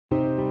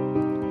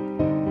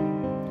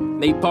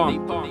Naypalm.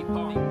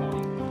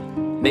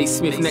 Nate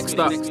Smith next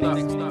up.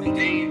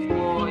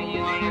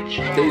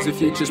 Days of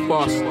Futures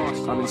Past,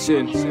 coming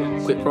soon.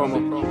 Quick promo.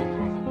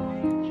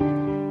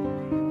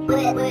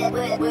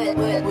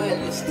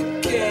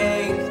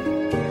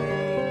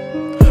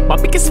 My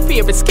biggest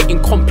fear is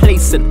getting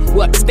complacent.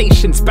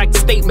 Workstations, bank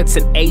statements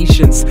and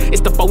Asians.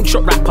 It's the phone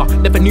shot rapper.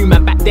 Never knew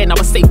man back then. I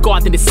was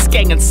safeguarding his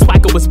skeng and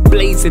swagger was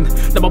blazing.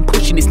 Now I'm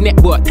pushing his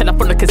network.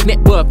 Telefonica's net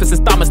worth is as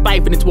dumb as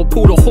diving into a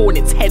pool of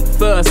hornets head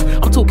first.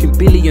 I'm talking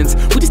billions.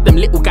 We're just them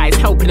little guys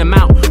helping them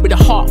out with a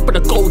heart for the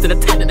gold and a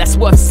talent that's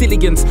worth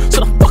zillions.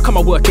 So the fuck am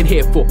I working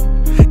here for?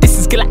 This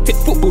is galactic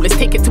football, let's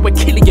take it to a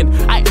killian.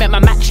 I ain't met my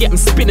match yet, I'm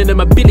spinning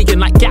them a billion.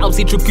 Like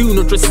Galsy, Dragoon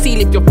or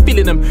Drasil if you're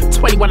feeling them.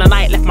 21 and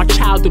I ain't left my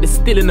childhood, it's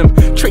still in them.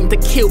 Trained to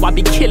kill, I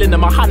be killing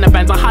them. 100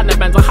 bands, 100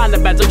 bands,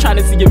 100 bands, I'm trying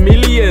to see a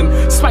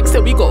million. Swag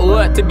said we got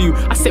work to do.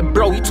 I said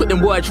bro, you took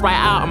them words right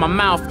out of my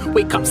mouth.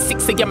 Wake up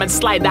 6 AM and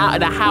slide out of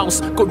the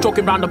house. Go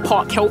jogging around the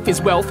park, health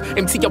is wealth.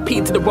 Empty your pee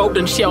into the road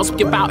and shells.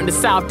 Give out in the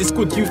south, this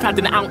good youth had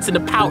an ounce in the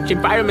pouch.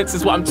 Environments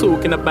is what I'm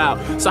talking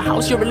about. So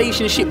how's your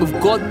relationship with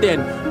God then?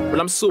 Well,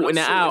 I'm sorting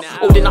it out.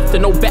 Old enough to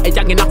know better,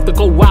 young enough to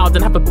go wild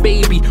and have a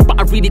baby. But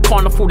I really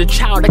can't afford a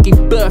child. I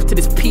gave birth to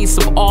this piece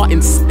of art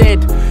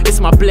instead. It's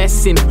my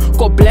blessing.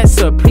 God bless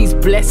her, please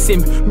bless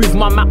him. Move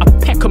mum out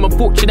of Peckham.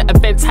 Unfortunate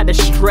events had us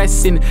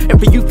stressing.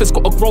 Every youth has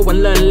got to grow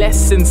and learn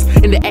lessons.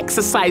 In the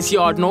exercise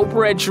yard, no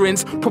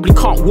brethrens. Probably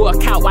can't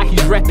work out why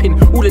he's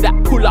repping. All of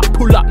that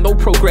pull up, no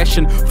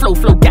progression. Flow,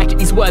 gadget,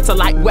 these words are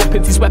like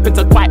weapons. These weapons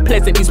are quite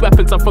pleasant. These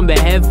weapons are from the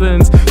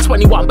heavens.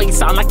 21, but you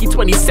sound like you're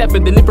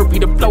 27. Delivery,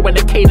 the flow and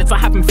the cadence. I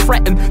haven't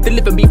threatened.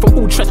 Deliver me from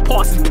all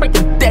trespasses, pray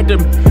to dead them.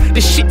 The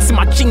shit's in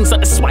my jeans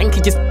like the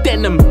swanky, just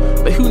denim.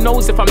 But who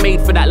knows if I'm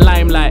made for that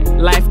limelight.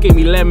 Life gave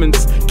me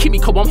lemons.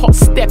 Kimiko, I'm hot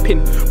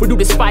stepping. With all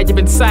this fire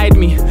inside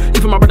me.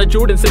 Even my brother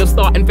Jordan said I'll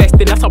start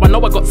investing. That's how I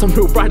know I got some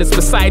real brothers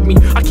beside me.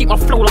 I keep my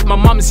flow like my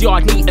mum's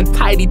yard, neat and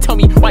tidy. Tell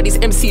me why these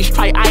MCs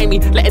try eye me.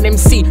 Let an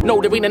MC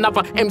know there ain't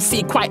another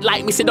MC quite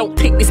like me. So don't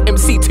take this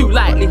MC too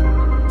lightly.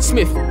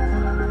 Smith.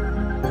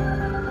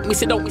 We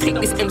said don't take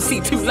this MC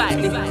too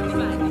lightly.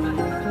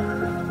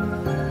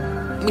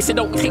 We said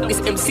don't take this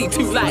MC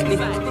too lightly.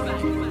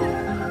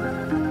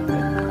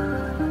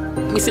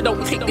 We said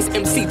don't take this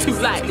MC too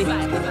lightly.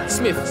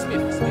 Smith.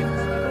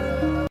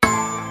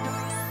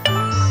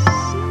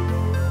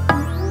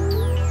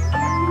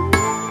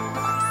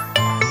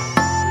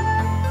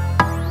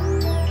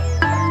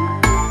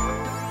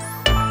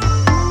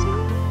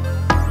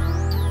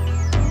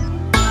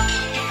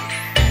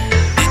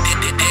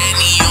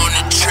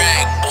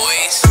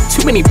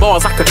 Too many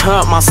bars, I could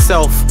hurt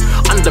myself.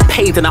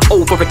 Underpaid and I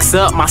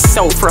overexert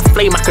myself. For a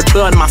flame I could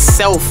burn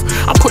myself.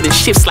 I'm pulling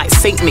shifts like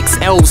Saint Nick's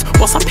elves.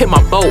 What's up in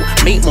my boat?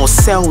 Make more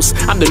cells.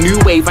 I'm the new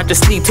wave, I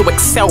just need to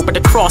excel. But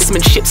the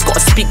craftsmanship's gotta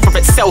speak for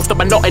itself. The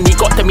monotony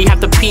got to me,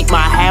 have to peak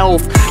my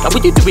health. Like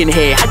what you doing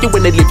here? How you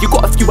wanna live? You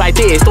got a few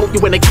ideas. Don't you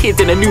want a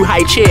kid in a new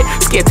high chair?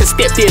 Scared to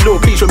step there,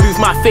 Lord, please remove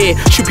my fear.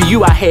 Should be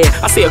you out here.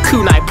 I say a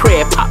kunai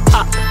prayer. Pop,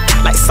 pop.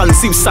 Like Sun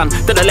Tzu, son.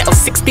 Then a little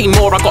 16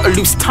 more, I got a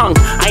loose tongue.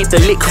 I ain't the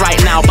lick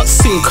right now, but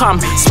soon come.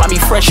 Swammy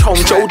fresh home,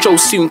 Jojo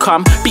soon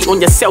come. Beat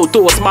on your cell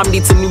doors, mum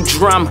needs a new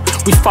drum.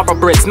 We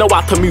thoroughbreds know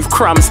how to move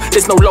crumbs.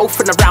 There's no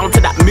loafing around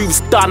till that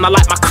move's done. I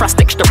like my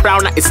crust extra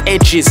brown at its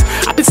edges.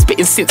 I've been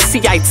spitting since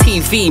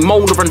CITV,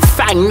 Mona and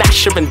Fang,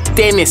 Nasher and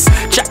Dennis.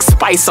 Jack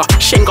Spicer,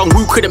 Shengon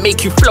Wu couldn't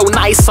make you flow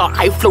nicer.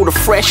 I flow the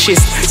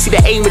freshest. See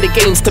the aim of the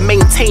game's to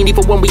maintain.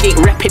 Even when we ain't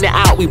repping it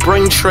out, we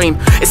brain train.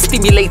 A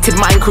stimulated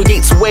mind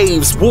creates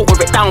waves. Water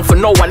it down for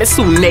no one, it's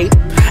all Nate.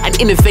 And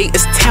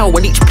innovators tell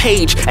on each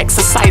page,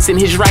 exercising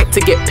his right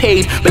to get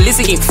paid. But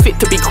Lizzie ain't fit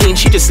to be queen,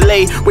 she just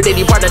lay with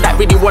any brother that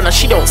really want her,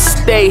 she don't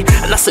stay.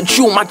 And that's a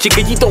jewel, my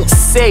jigger, you don't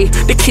say.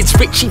 The kid's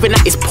rich even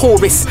at his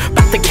poorest.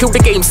 Back to kill the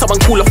game, someone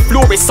call a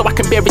florist, so I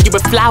can bury you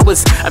with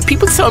flowers. And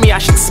people tell me I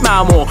should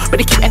smile more, but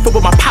they keep effing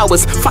with my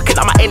powers. Fuck it,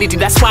 I'm my energy,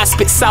 that's why I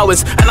spit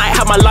sours. And I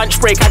have my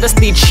lunch break, I just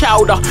need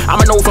chowder.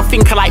 I'm an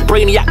overthinker like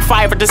Brainiac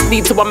 5, I just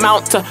need to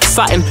amount to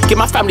something. Give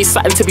my family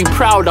something to be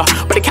prouder.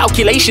 But the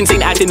calculations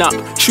ain't adding up.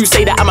 True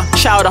say that I'm a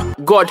chowder,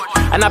 God.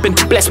 And I've been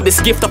blessed with this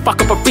gift to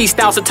fuck up a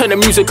freestyle, so turn the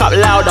music up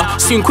louder.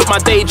 Soon quit my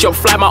day job,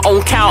 fly my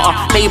own counter.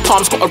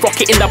 Naypalm's got a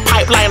rocket in the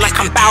pipeline like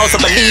I'm Bowser.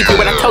 Believe me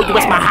when I tell you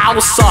it's my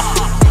house,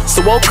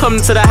 So welcome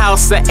to the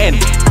house at N.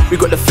 We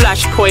got the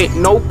Flashpoint,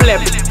 no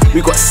blem.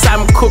 We got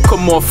Sam Cooke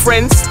and more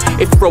friends.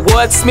 If you're a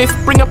wordsmith,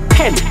 bring a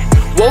pen.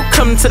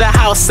 Welcome to the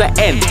house at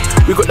N.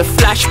 We got the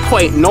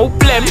Flashpoint, no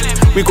blem.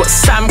 We got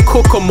Sam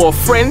Cooke and more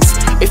friends.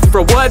 If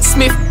you're a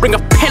wordsmith, bring a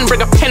pen,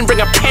 bring a pen,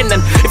 bring a pen.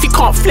 And if you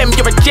can't phlegm,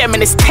 you're a gem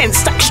and it's 10.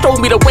 Stack stole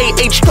me the way,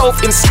 age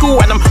 12 in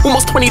school. And I'm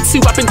almost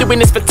 22, I've been doing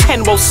this for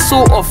 10, well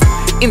sort of.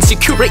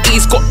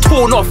 Insecurities got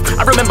torn off.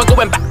 I remember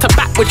going back to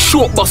back with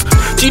Short Boss.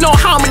 Do you know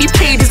how many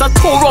pages I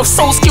tore off?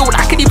 So skilled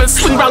I could even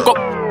swing round, got